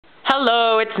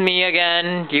Hello, it's me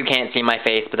again. You can't see my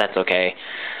face, but that's okay.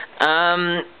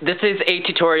 This is a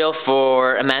tutorial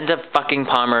for Amanda fucking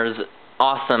Palmer's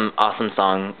awesome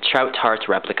song, Trout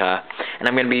Replica. And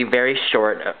I'm going to be very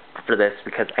short for this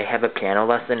because I have a piano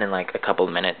lesson in like a couple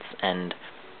of minutes, and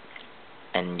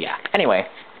yeah. Anyway,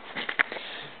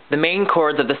 the main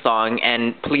chords of the song,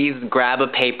 and please grab a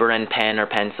paper and pen or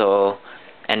pencil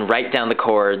and write down the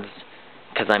chords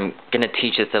because I'm going to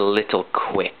teach this a little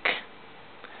quick.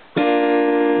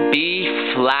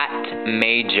 B flat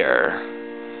major.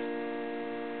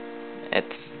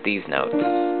 It's these notes.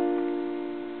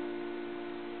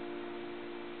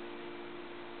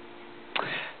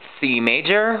 C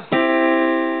major.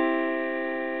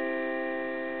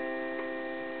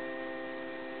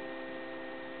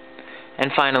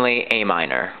 And finally, A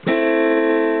minor.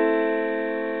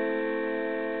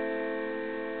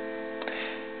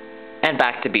 And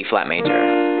back to B flat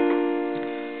major.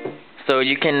 So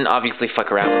you can obviously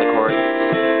fuck around with the chords,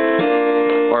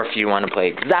 or if you want to play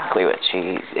exactly what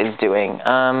she is doing,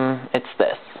 it's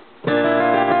this.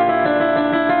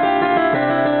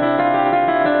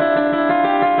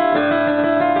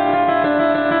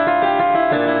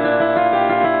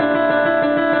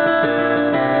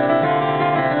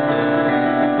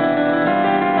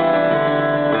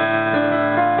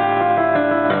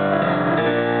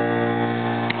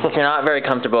 So if you're not very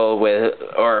comfortable with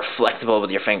or flexible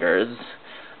with your fingers,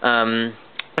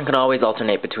 you can always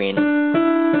alternate between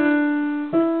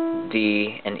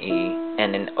D and E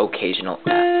and an occasional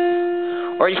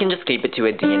F. Or you can just keep it to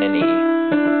a D and an E.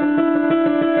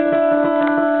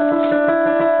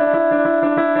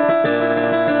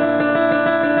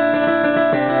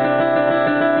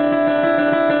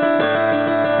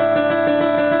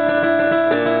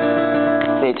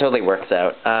 See, it totally works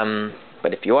out.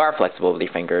 But if you are flexible with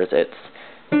your fingers, it's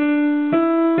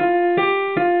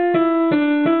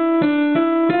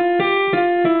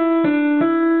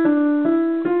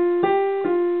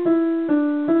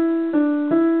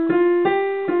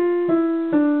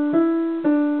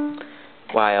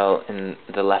while in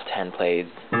the left hand plays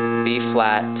B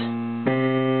flat,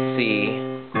 C,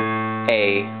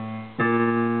 A,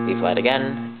 B flat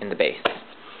again in the bass.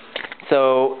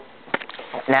 So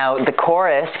now the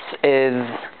chorus is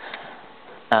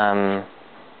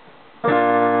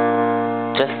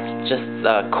just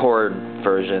chord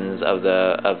versions of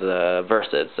the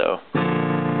verses. So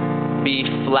B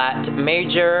flat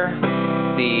major,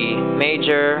 C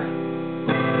major,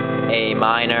 A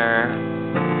minor,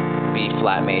 B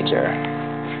flat major.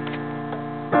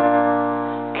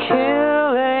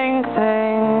 Killing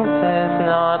things is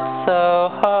not so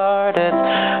hard, it's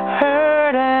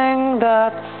hurting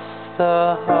that's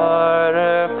the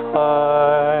harder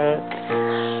part.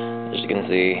 As you can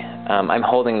see, I'm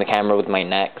holding the camera with my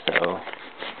neck, so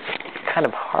it's kind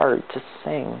of hard to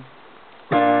sing.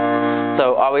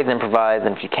 So always improvise,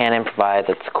 and if you can't improvise,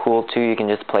 it's cool too. You can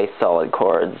just play solid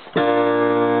chords.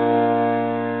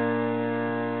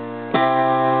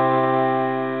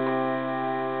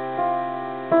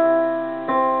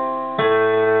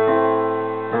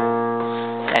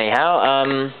 Anyhow,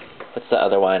 what's the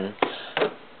other one?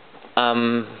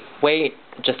 Wait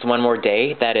just one more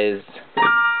day. That is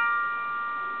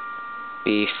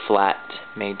B flat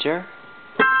major,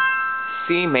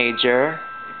 C major,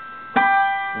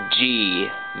 G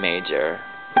major.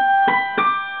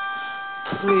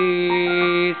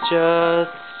 Please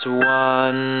just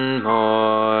one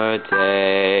more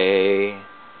day.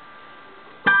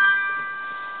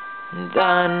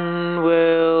 Then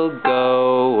we'll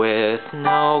go with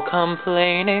no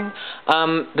complaining.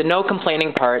 The no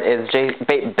complaining part is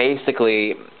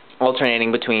basically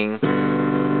alternating between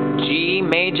G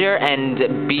major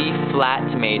and B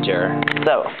flat major.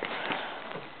 So,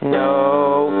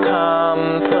 no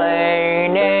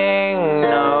complaining,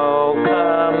 no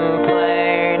complaining,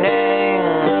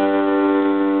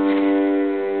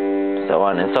 so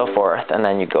on and so forth, and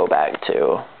then you go back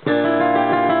to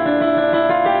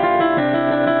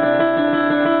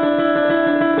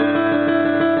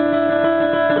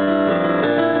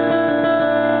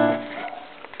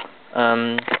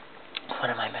what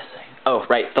am I missing? Oh,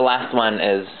 right, the last one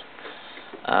is,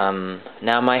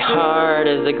 now my heart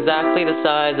is exactly the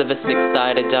size of a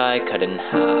six-sided die cut in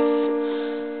half.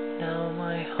 Now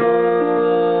my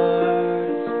heart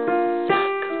is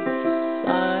exactly the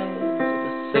size of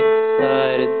a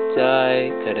six-sided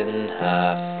die cut in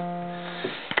half.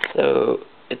 So,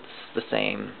 it's the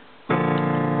same.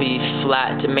 B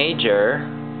flat major,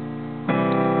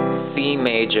 C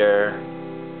major,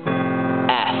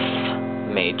 F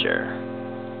major.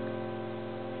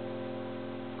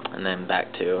 and then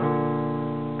back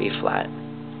to B flat.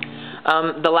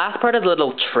 The last part is a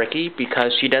little tricky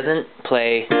because she doesn't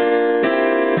play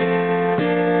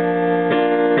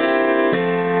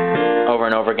over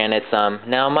and over again. It's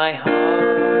now my heart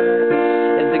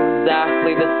is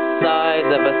exactly the size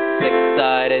of a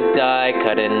six-sided die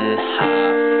cut in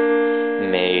half,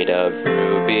 made of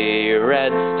ruby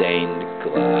red stained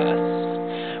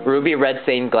glass. Ruby red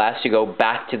stained glass, you go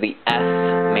back to the F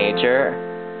major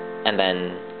and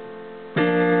then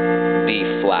B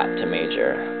flat to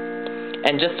major.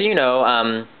 And just so you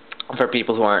know, for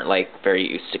people who aren't like very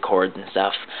used to chords and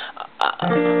stuff,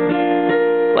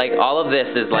 like all of this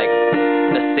is like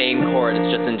the same chord,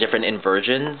 it's just in different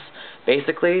inversions,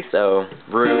 basically. So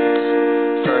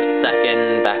root, first,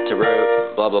 second, back to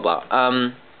root, blah blah blah.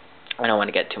 I don't want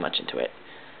to get too much into it.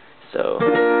 So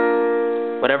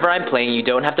whatever I'm playing, you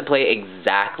don't have to play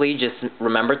exactly. Just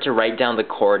remember to write down the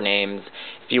chord names.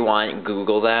 If you want,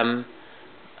 Google them,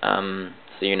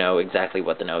 so you know exactly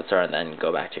what the notes are, and then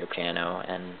go back to your piano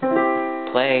and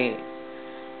play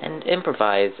and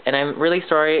improvise. And I'm really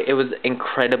sorry it was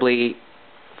incredibly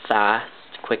fast,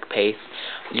 quick pace.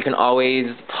 You can always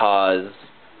pause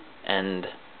and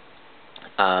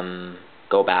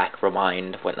go back,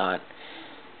 rewind, whatnot.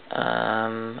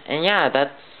 And yeah,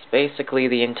 that's basically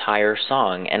the entire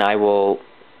song, and I will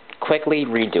quickly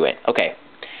redo it. Okay,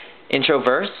 intro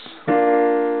verse,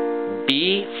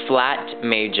 B flat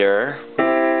major,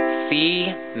 C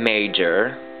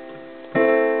major,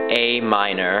 A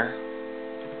minor,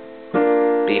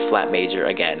 B flat major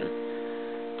again,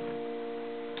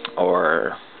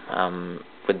 or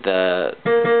with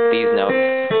these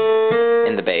notes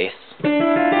in the bass.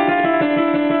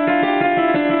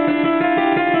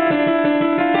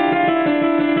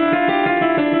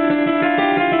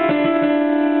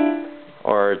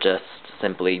 Or just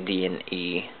simply D and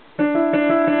E.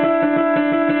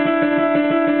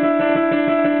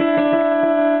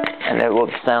 And it will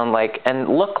sound like and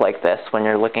look like this when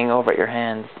you're looking over at your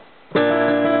hands.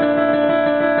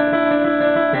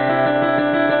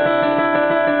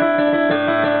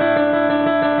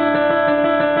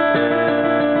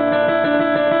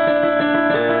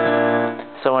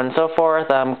 So on and so forth.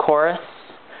 Chorus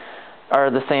are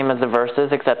the same as the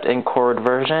verses, except in chord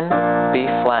version. B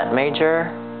flat major,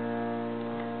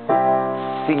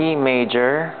 C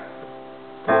major,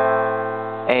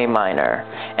 A minor.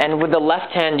 And with the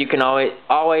left hand, you can always,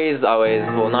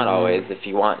 well, not always if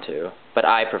you want to, but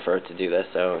I prefer to do this,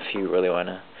 so if you really want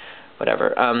to,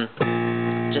 whatever.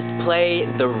 Just play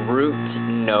the root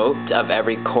note of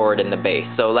every chord in the bass.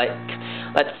 So like,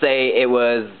 let's say it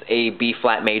was a B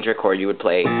flat major chord, you would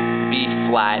play B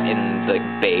flat in the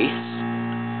bass.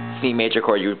 C major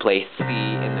chord, you would play C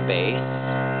in the bass,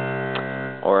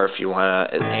 or if you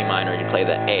want A minor, you play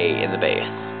the A in the bass.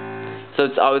 So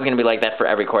it's always going to be like that for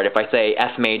every chord. If I say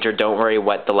F major, don't worry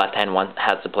what the left hand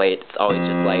has to play. It's always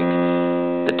just like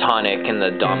the tonic and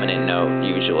the dominant note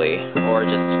usually, or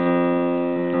just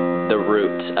the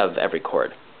root of every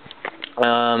chord.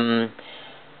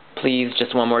 Please,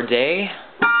 just one more day.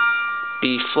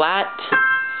 B flat,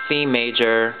 C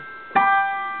major,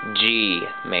 G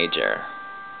major.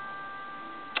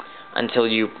 Until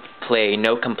you play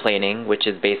no complaining, which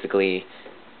is basically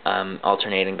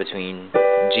alternating between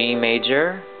G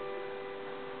major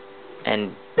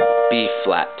and B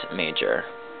flat major.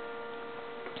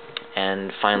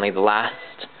 And finally the last.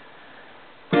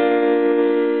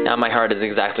 Now my heart is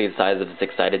exactly the size of a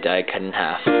six-sided die cut in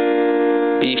half.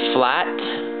 B flat,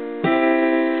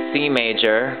 C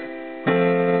major,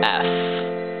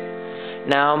 F.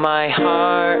 Now my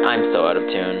heart, I'm so out of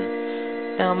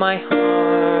tune. Now my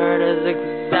heart is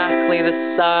exactly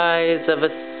the size of a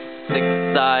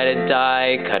six-sided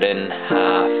die cut in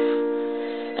half.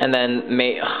 And then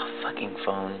fucking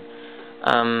phone.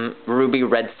 Ruby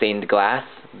red stained glass.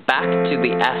 Back to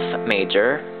the F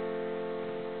major.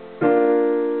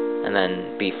 And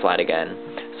then B flat again.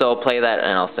 So I'll play that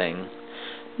and I'll sing.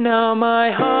 Now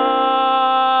my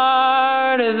heart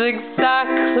is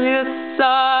exactly the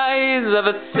size of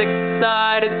a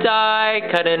six-sided die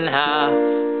cut in half,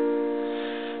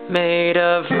 made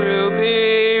of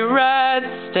ruby red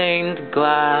stained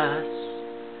glass.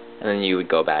 And then you would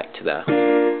go back to the.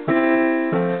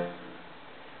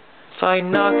 If I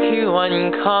knock you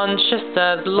unconscious,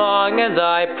 as long as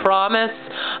I promise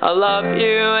I'll love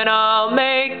you and I'll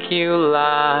make you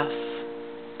laugh.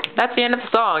 That's the end of the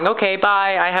song. Okay,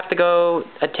 bye. I have to go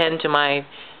attend to my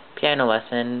piano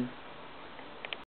lesson.